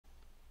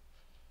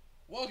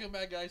Welcome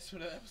back, guys, to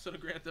another episode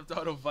of Grand Theft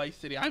Auto Vice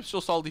City. I'm still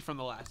salty from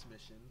the last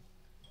mission.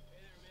 Hey there,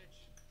 Mitch.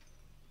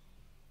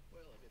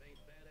 Well, if it ain't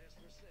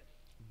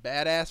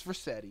Badass Vercetti. Badass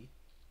Vercetti.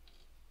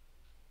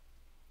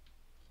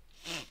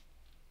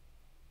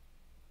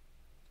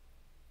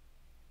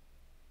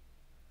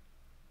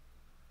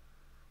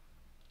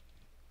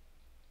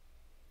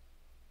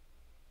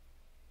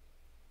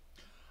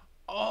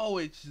 Oh,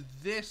 it's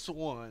this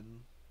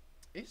one.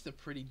 It's a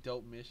pretty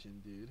dope mission,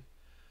 dude.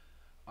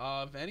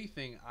 If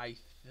anything,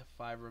 if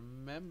I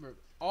remember...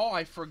 Oh,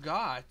 I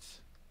forgot.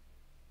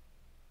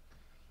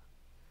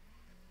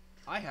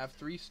 I have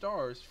 3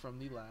 stars from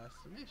the last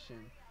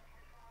mission.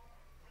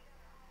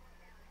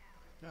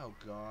 Oh,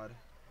 God.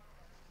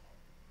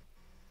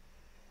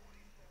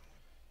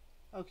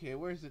 Okay,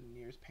 where's the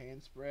nearest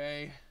paint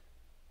spray?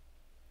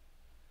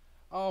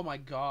 Oh, my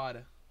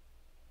God.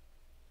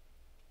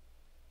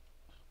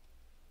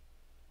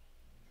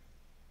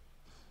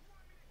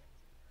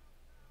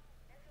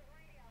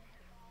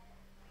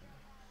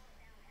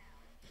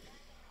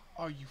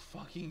 Are you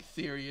fucking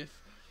serious?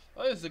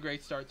 Oh, this is a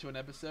great start to an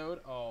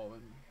episode. Oh,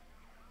 and...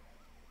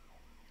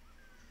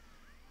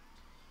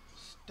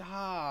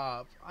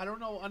 Stop. I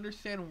don't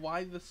understand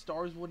why the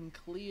stars wouldn't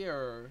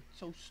clear.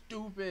 So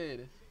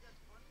stupid.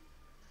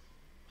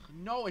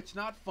 No, it's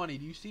not funny.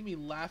 Do you see me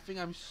laughing?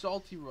 I'm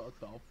salty. What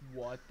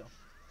the?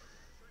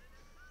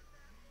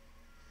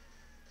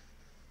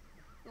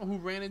 Oh, who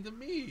ran into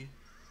me?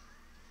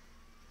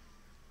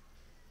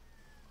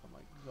 Oh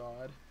my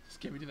God. Just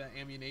get me to that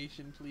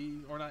ammunition,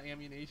 please. Or not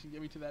ammunition. Get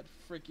me to that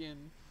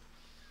frickin'...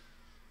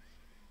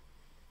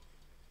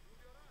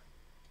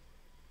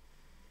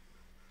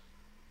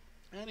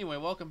 Anyway,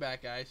 welcome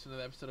back, guys, to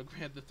another episode of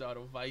Grand Theft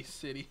Auto Vice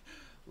City.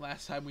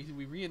 Last time we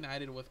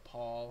reunited with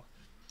Paul,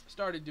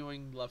 started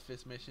doing Love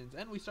Fist missions,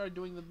 and we started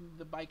doing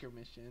the biker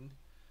mission.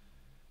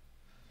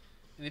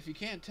 And if you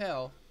can't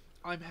tell,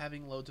 I'm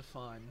having loads of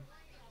fun.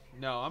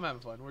 No, I'm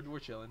having fun. We're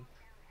chilling.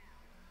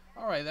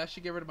 Alright, that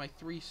should get rid of my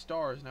 3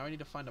 stars. Now I need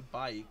to find a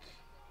bike.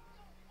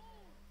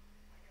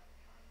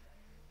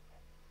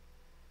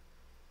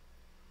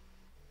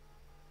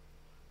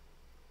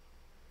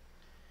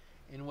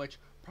 In which,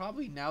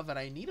 probably now that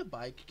I need a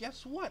bike,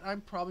 guess what? I'm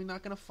probably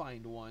not going to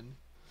find one.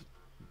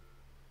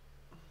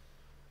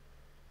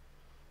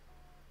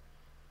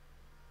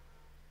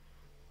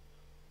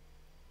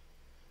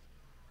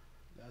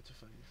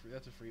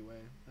 That's a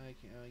freeway. I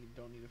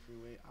don't need a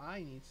freeway. I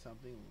need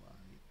something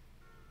like...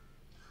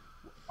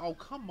 Oh,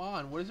 come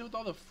on. What is it with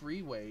all the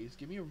freeways?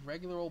 Give me a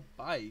regular old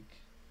bike.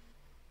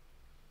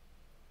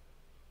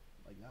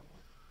 Like that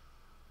one.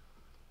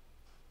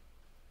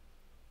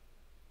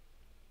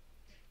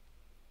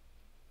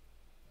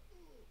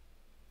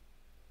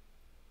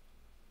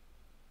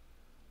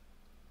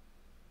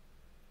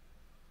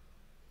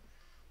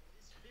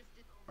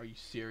 Are you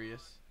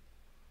serious?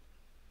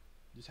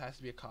 Just has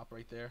to be a cop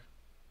right there.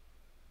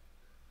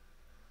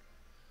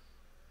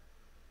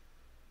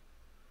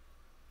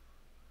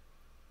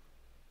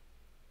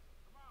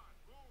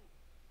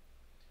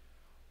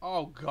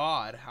 Oh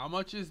God, how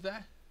much is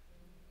that?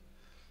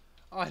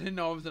 Oh, I didn't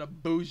know it was in a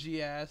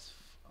bougie ass.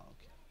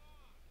 Okay.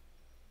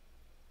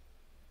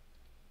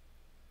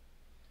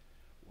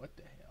 What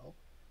the hell?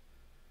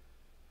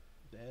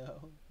 The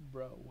hell,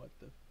 bro? What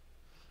the?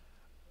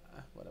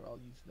 Whatever. I'll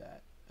use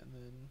that, and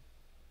then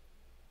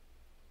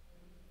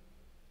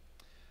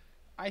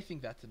I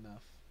think that's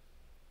enough.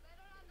 They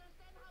don't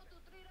understand how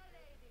to treat a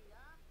lady,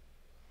 huh?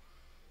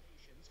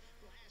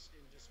 Blast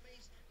into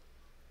space.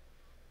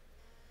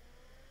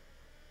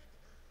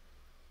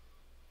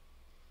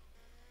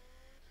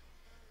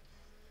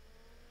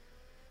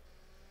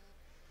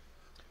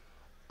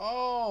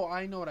 Oh,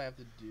 I know what I have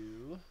to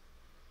do.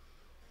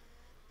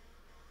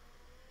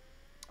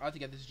 I have to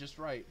get this just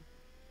right.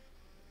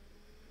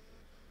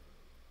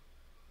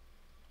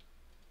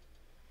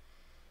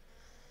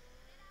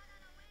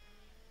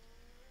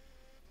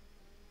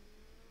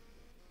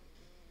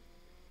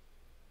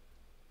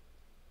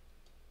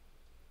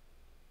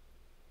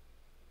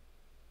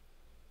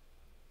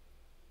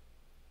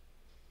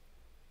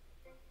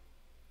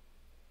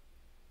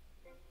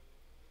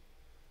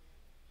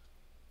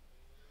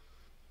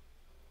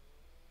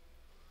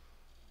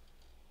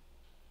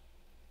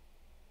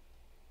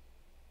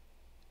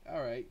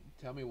 Alright,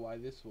 tell me why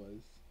this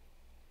was.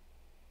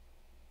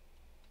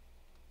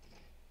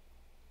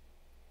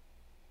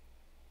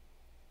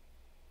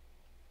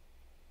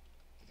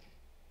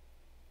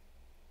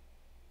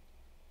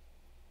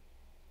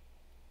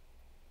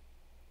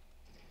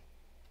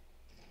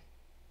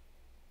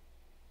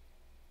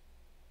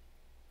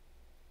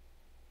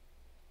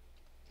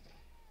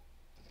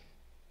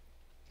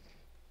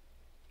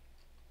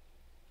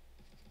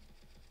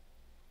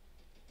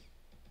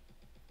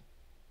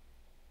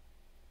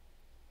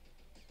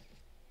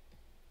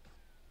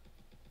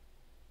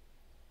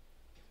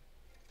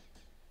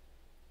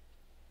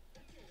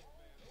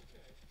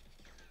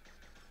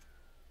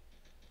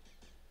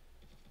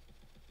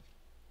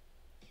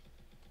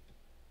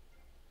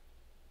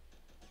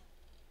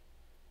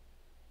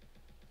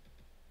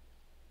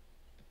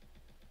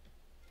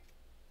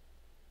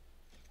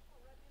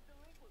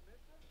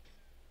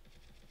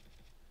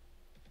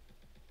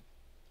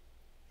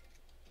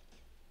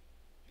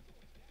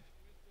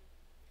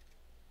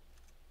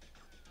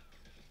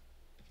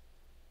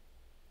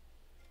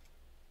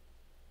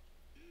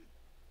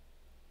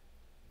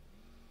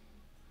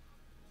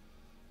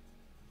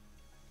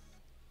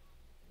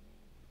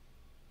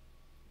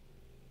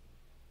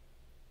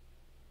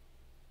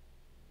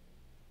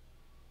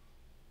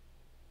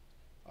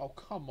 Oh,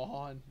 come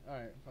on.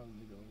 Alright, probably need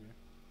to go over here.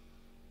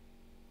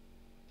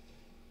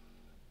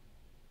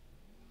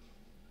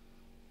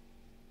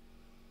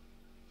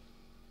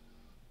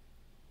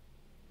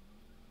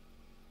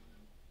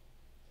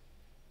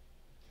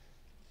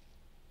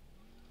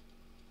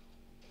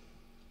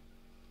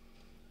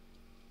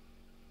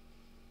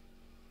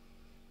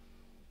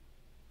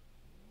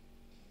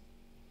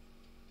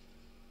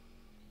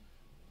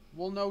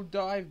 Well, no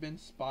dive been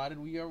spotted.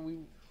 We.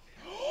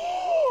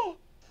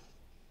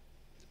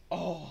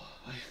 Oh,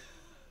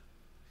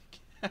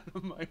 get out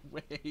of my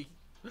way.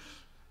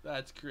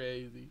 That's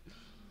crazy.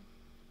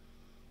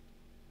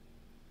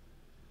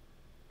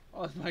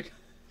 Oh, it's my.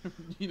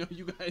 You know,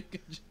 you guys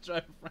can just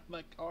drive in front of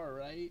that car,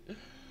 right?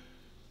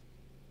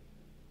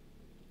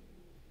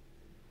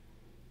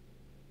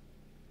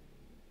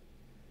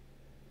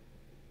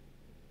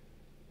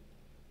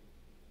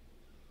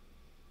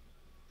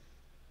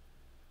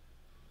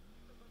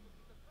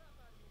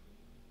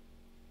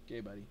 Okay,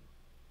 buddy.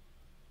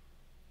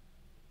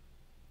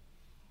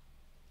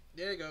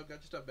 There you go. Got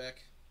your stuff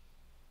back.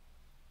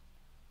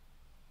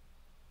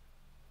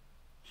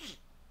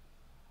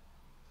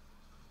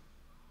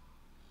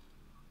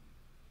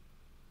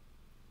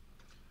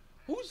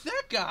 Who's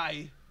that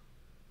guy?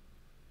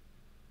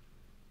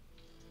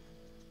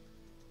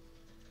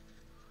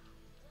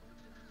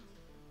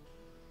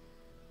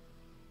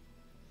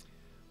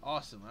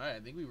 Awesome. Alright, I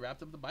think we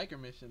wrapped up the biker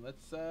mission.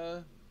 Let's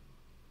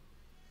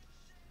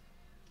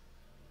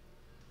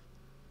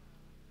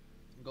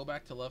go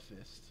back to Love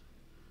Fist.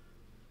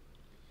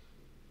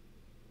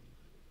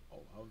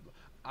 Oh,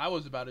 I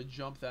was about to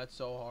jump that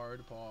so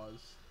hard.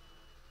 Pause.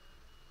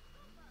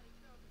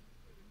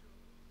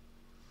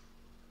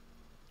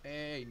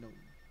 Hey, no.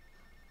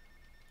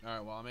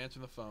 Alright, well, I'm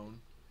answering the phone.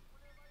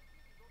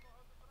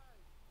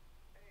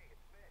 Hey,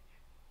 it's Mitch.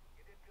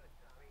 You did good,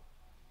 Tommy.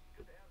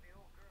 Good to have the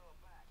old girl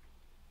back.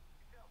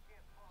 You tell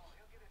Kid Paul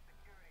he'll get his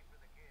security for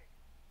the gig.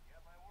 You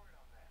have my word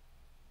on that.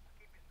 Now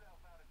keep yourself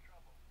out of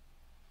trouble.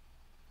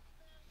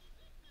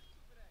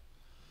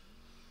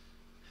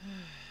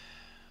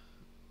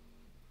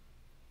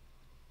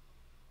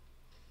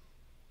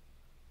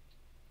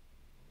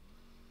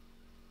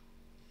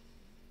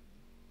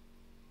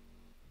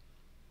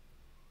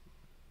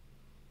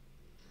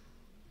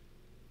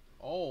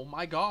 Oh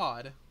my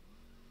god.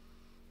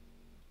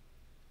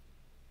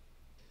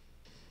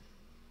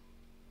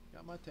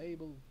 Got my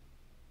table.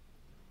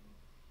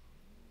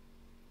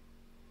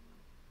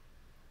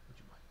 Would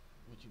you mind?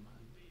 Would you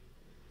mind?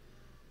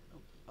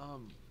 Oh,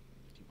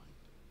 would you mind?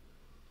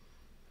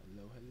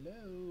 Hello,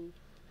 hello.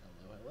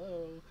 Hello,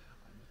 hello.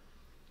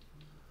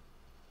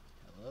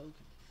 Hello.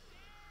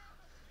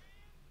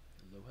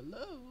 Hello,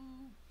 hello.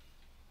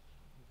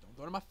 Don't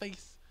throw it in my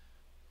face.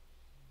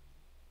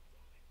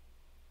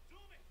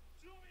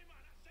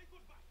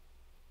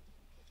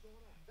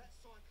 That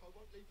psycho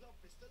won't leave Love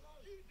Fist alone.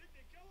 You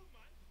didn't kill him,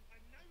 man,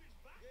 and now he's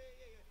back.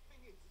 Yeah.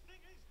 Thing is,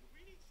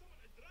 we need someone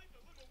to drive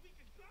the limo we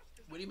can trust.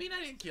 What do you mean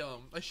I didn't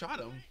kill him? I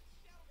shot him.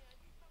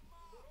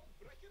 We're all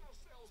breaking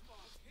ourselves,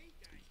 boss. Hey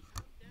guys,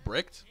 calm down.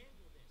 Bricked?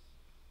 Handle this.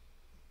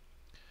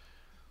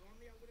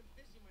 Normally I wouldn't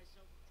busy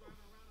myself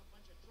driving around a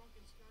bunch of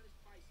drunken Scottish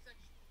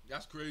bisexuals.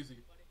 That's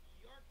crazy. But in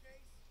your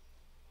case,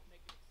 I'll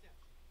make an exception.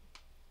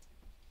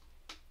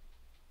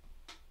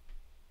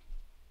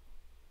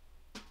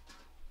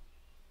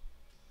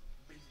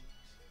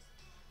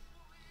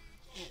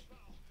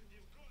 Pal,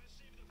 you've got to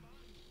save the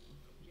man.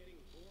 I'm getting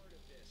bored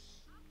of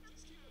this.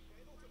 Just keep the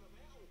pedal to the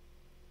metal.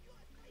 You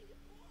are kind of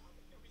bored.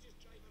 We just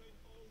drive around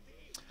all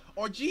day.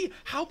 Or gee,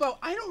 how about,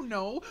 I don't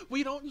know,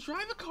 we don't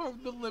drive a car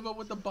with the limo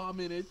with the bomb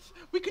in it.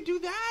 We could do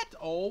that.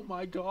 Oh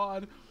my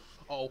god.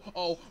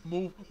 Oh,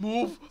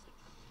 move.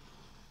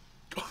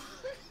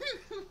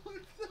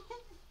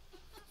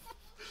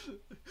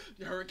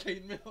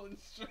 Hurricane Milton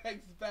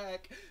strikes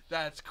back.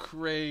 That's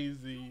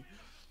crazy.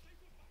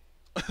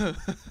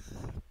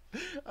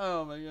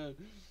 Oh my god.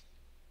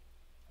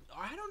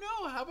 I don't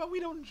know. How about we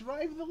don't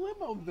drive the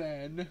limo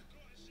then? I'm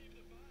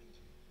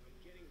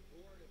getting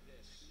bored of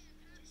this.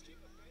 Just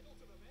keep the pedal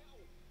to the metal.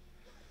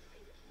 You are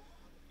kind of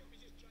bored. We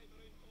just drive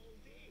around all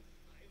day.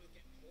 I will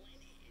get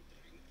plenty to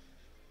drink.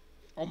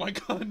 Oh my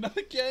god, not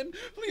again.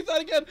 Please,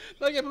 not again.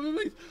 Not again,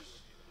 please.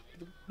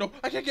 No,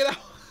 I can't get out.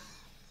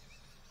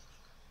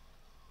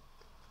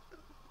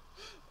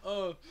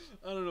 Oh,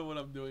 I don't know what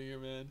I'm doing here,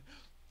 man.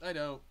 I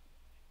don't.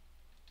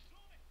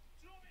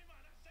 Throw me,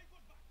 man. That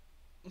cycle's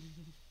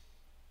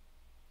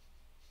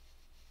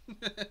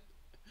back.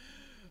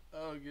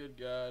 Oh, good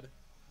god.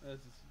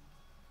 That's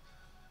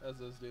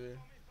us do it.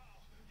 Throw me,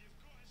 pal. You've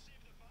got to save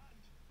the band.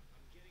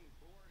 I'm getting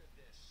bored of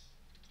this.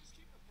 Just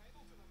keep the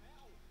pedal to the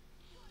metal.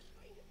 You are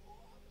kind of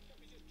bored.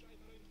 We just drive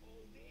around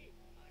all day.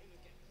 I will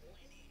get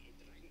plenty to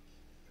drink.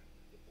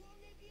 Well,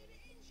 maybe an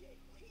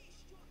engine. He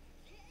struck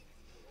again.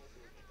 We're all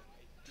going to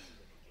die. I'm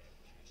going to get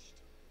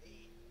pissed.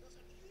 Hey, there's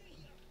a tree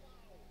here,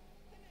 pal.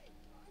 Come in.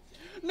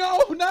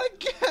 No, not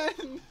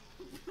again.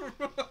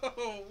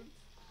 Bro.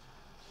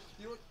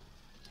 You know what?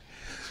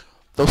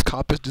 Those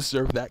coppers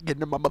deserve that.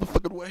 Getting in my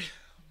motherfucking way.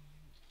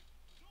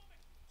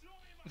 Throw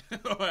me,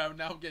 I'm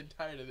now getting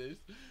tired of this.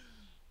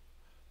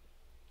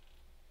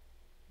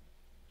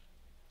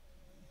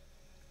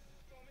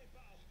 Tommy,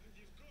 pal,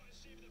 you've got to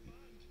save the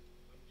band.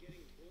 I'm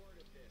getting bored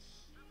of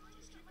this.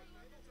 Just keep the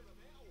pedal to the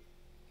metal.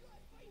 You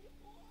gotta find it,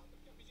 Bob.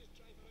 Can't we just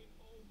drive around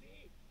all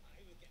day? I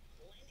would get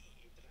plenty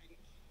to drink.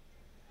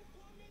 The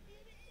bomb may be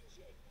in the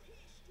engine.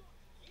 Heat struck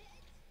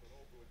yet. We're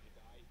all going to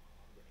die.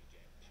 I'm going to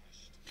get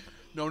pissed.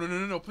 No, no, no,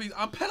 no, no, please.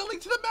 I'm pedaling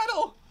to the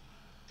metal.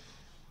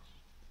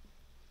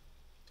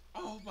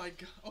 Oh my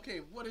god.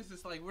 Okay, what is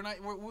this like? We're not.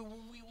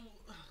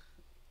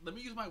 Let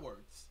me use my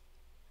words.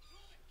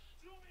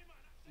 Throw me,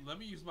 man. Let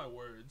me use my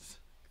words.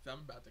 Because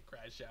I'm about to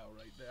crash out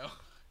right now.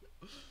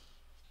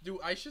 Dude,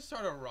 I should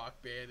start a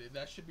rock band, and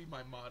that should be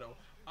my motto.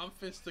 I'm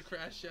fist to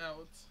crash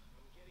out.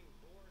 I'm getting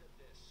bored of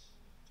this.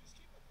 Just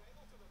keep the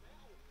pedal to the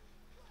metal.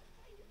 You gotta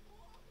find it,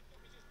 Bob.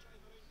 Can't we just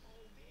drive around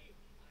all day?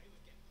 I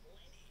would get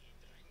plenty to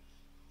drink.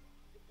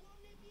 The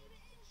bomb may be in the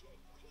engine.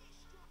 Heat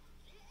struck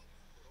yet.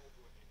 We're all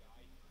going to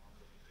die. I'm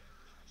going to get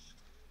pissed.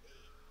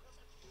 Hey, there's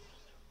a cure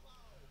here,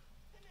 pal.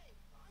 Come in.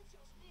 I'm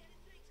just near the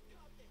drinks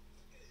cabinet.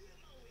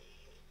 Out my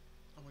way.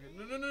 Oh my god.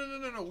 No, no, no, no,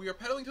 no, no. We are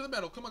pedaling to the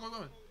metal. Come on, come on,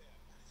 come on.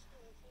 That's no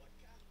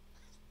vodka.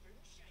 That's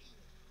moonshine.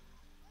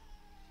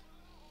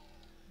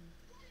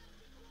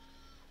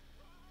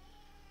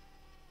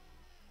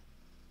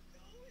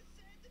 No, it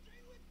said the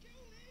drink would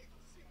kill me.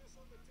 I've seen this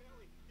on the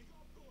telly. You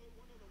gotta pull out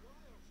one of the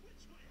wires.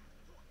 Which way?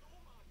 I don't know,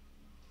 man.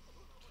 I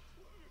don't have a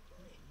clue.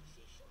 Wait,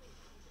 she showed me.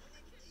 I'm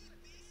gonna keep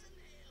facing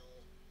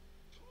hell.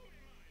 Tommy,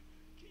 man,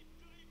 keep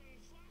driving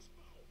fast,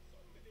 pal.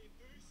 Somebody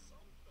do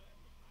something.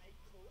 I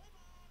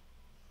clever.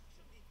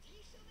 Somebody do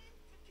something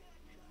for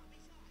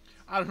Karakrabi's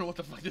act. I don't know what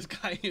the fuck this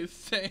guy is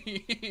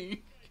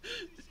saying.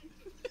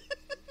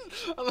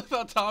 I love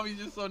how Tommy's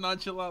just so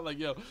nonchalant, like,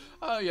 yo,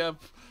 oh yeah.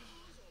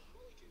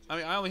 I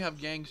mean, I only have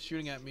gangs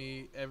shooting at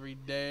me every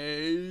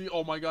day.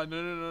 Oh my god,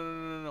 no, no, no, no,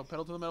 no, no, no.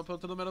 Pedal to the metal, pedal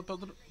to the metal, pedal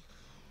to the...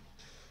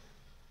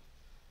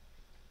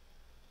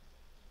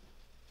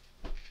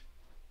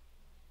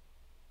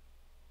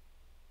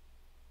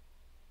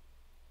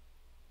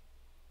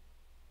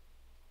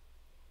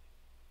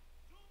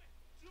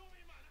 Throw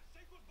me, man. That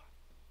psychopath.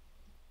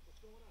 What's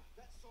going on?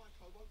 That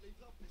psycho won't leave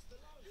Lovelace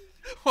alone.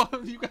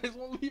 Well, you guys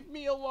won't leave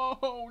me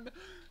alone.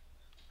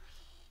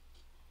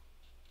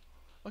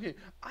 Okay,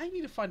 I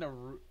need to find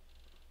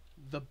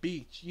the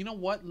beach. You know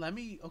what? Let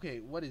me... Okay,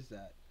 what is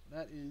that?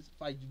 That is...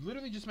 If I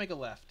literally just make a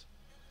left.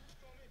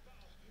 Tommy, pal,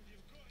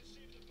 you've got to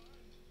save the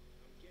band.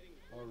 I'm getting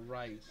Or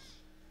right.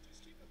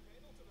 Just keep the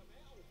pedal to the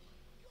metal.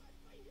 You gotta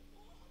find it,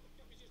 Bob.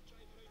 Can't we just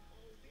drive around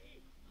all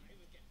day? I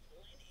would get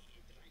plenty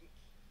to drink.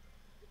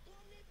 The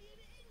bomb may be in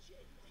the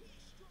engine.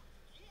 Heat struck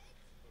yet.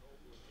 We're all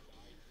going to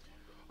die.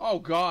 Oh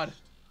god.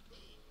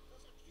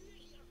 There's a queue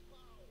here,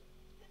 pal.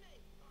 Come in.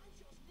 I'm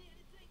just near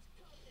the drinks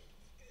cabinet.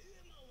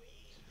 Out my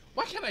way.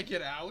 Why can't I get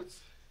out?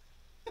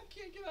 I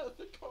can't get out of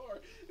the car.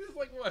 This is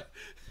like what?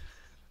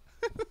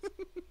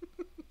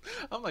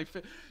 I'm like,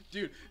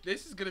 dude,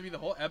 this is gonna be the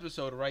whole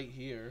episode right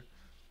here.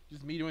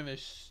 Just me doing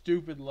this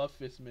stupid Love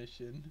Fist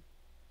mission.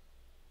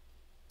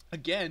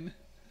 Again,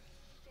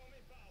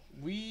 Tommy,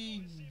 pal.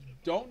 we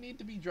don't need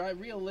to be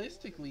driving.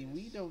 Realistically,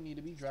 we don't need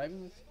to be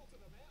driving this. Pedal to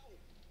the metal.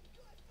 You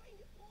gotta find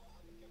it,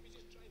 Bob. Can't we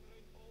just drive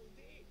around all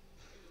day?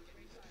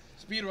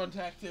 Speedrun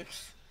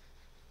tactics.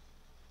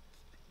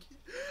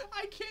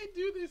 I can't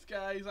do this,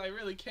 guys. I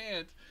really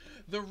can't.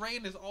 The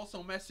rain is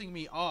also messing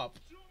me up.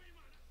 Throw me,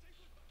 man. That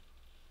psychopath.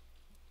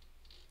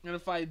 And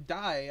if I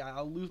die,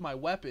 I'll lose my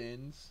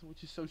weapons,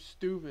 which is so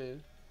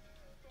stupid.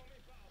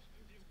 Tommy, pal,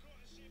 you've got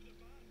to save the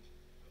band.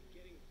 I'm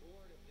getting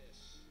bored of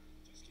this.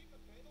 Just keep the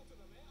pedal to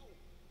the metal.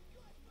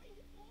 You gotta find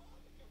it, Bob.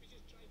 Can't we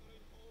just drive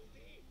around all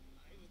day?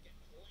 I would get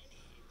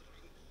plenty to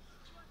drink.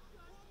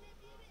 Bomb may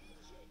be in the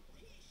engine.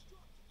 Heat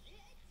struck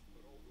yet.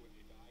 We're all going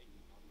to die.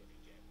 I'm going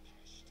to get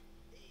pissed.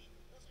 Hey,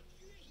 there's a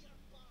queue here,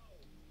 pal.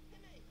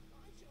 Come in.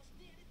 I'm just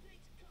near the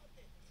drinks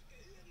cabinet.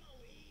 Out my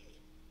way.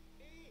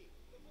 Hey,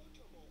 the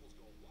vodka bottle's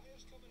got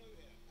wires coming out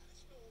there.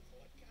 That's no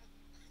vodka.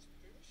 That's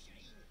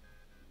moonshine.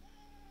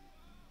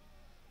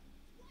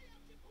 Fire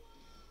to blow!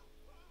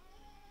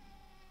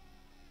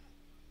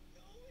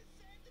 No, it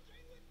said the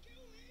drink would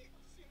kill me.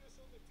 I've seen this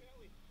on the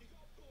telly. You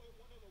gotta pull out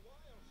one of the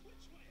wires.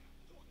 Which way?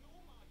 I don't know,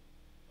 man.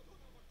 I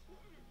don't have a clue.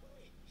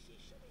 Wait, she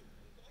showed me.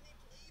 I'm gonna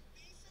play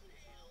bass in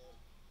hell.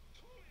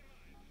 Tommy,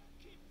 man,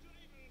 keep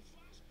driving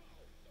fast,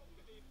 pal.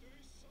 Somebody do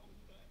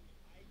something.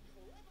 I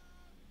clever.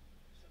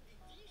 Somebody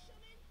do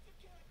something for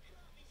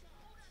Karakrabi's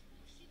act.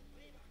 I've seen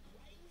braver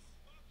crimes.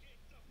 Okay,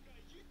 tough guy,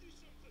 you do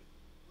something.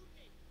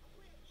 Okay, I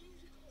play a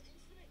musical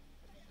instrument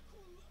and I have a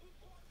cool little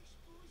pot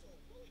disposal.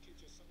 Well, you could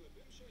just suck the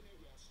moonshine out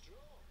with a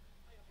straw.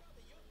 I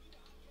apparently you're good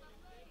at that kind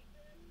of thing.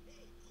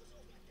 Hey, I was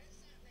off my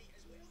tits that night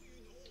as well, you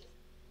know.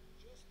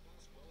 Just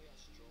pass Willie a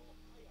straw.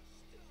 Aye, a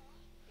straw?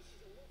 This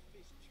is a Love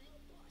Fist tour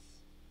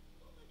bus.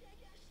 Oh my god,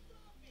 get a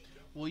straw, baby.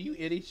 Will you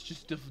idiots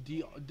just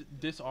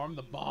disarm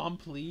the bomb,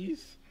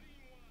 please?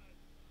 Green one.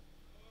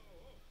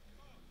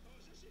 Oh,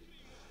 is this a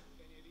green one?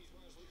 Any of these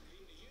ones look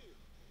green to you?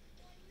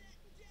 My neck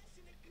and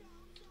Jess in the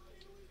car,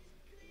 darling,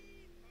 looks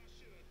green. I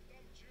should have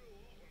dumped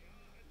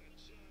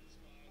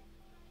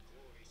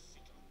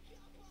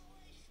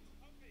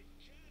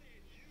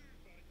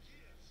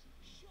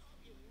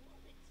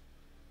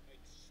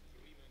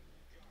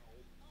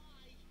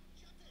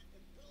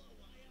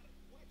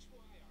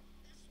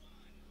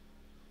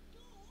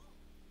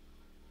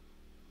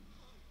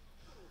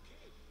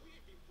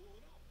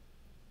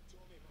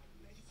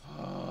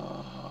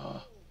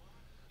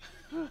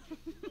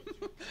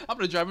I'm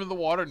gonna drive into the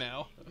water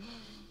now.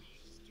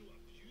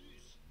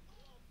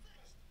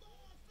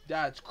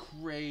 That's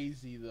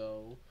crazy,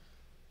 though.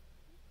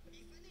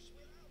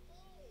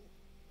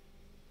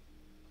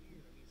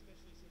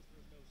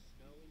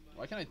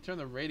 Why can't I turn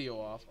the radio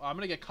off? Oh, I'm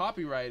gonna get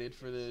copyrighted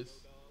for this.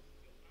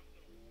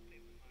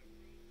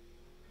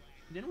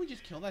 Didn't we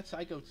just kill that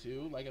psycho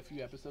too, like a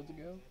few episodes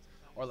ago?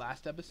 Or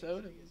last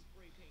episode?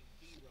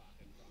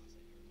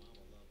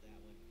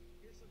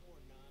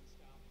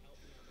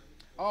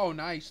 Oh,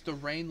 nice. The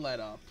rain let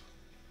up.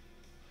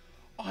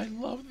 Oh, I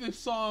love this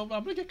song, but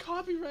I'm gonna get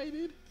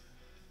copyrighted.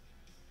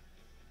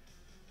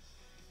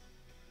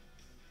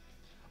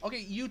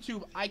 Okay,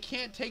 YouTube, I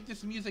can't take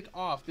this music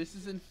off. This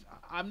isn't...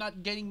 I'm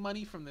not getting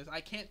money from this.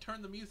 I can't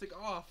turn the music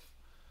off.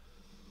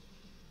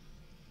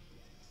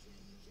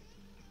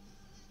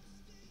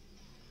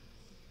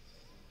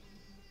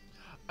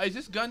 Is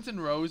this Guns N'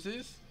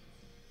 Roses?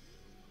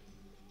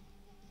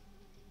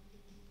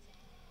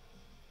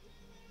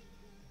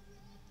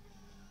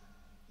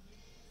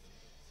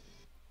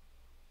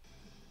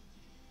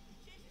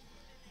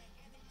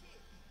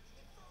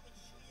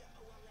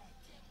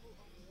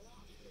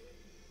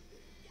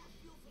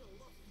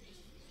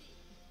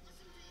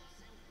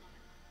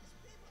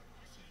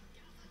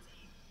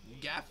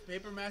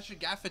 Paper mache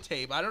gaffer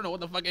tape. I don't know what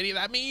the fuck any of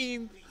that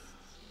means.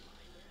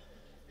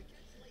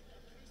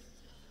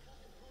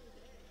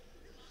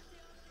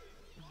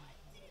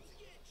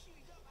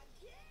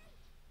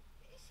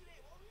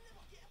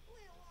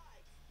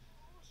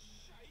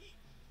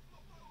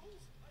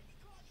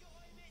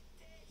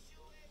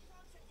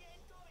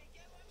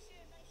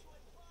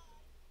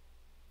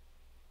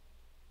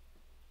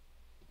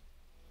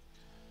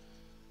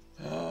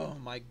 Oh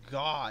my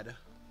god.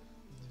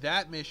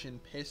 That mission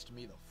pissed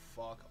me the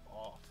fuck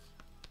off.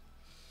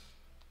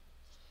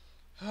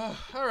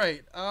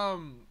 Alright,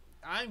 I'm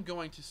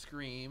going to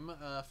scream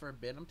for a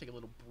bit. I'm gonna take a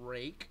little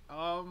break.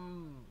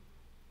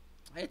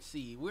 Let's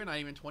see. We're not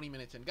even 20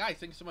 minutes in. Guys,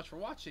 thank you so much for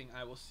watching.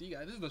 I will see you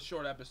guys. This is a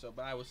short episode,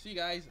 but I will see you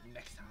guys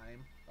next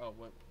time. Oh,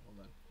 wait, hold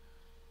on.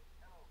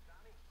 Hello,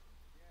 Tommy.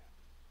 Yeah.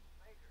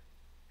 Baker,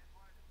 just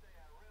wanted to say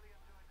I really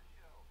enjoyed the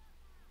show.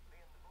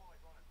 Me and the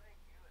boys want to thank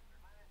you and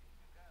remind you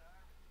you've got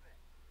our respect.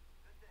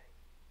 Good day.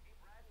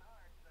 Keep riding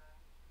hard, son.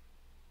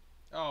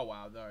 Oh,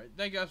 wow. Alright.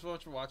 Thank you guys so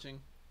much for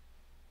watching.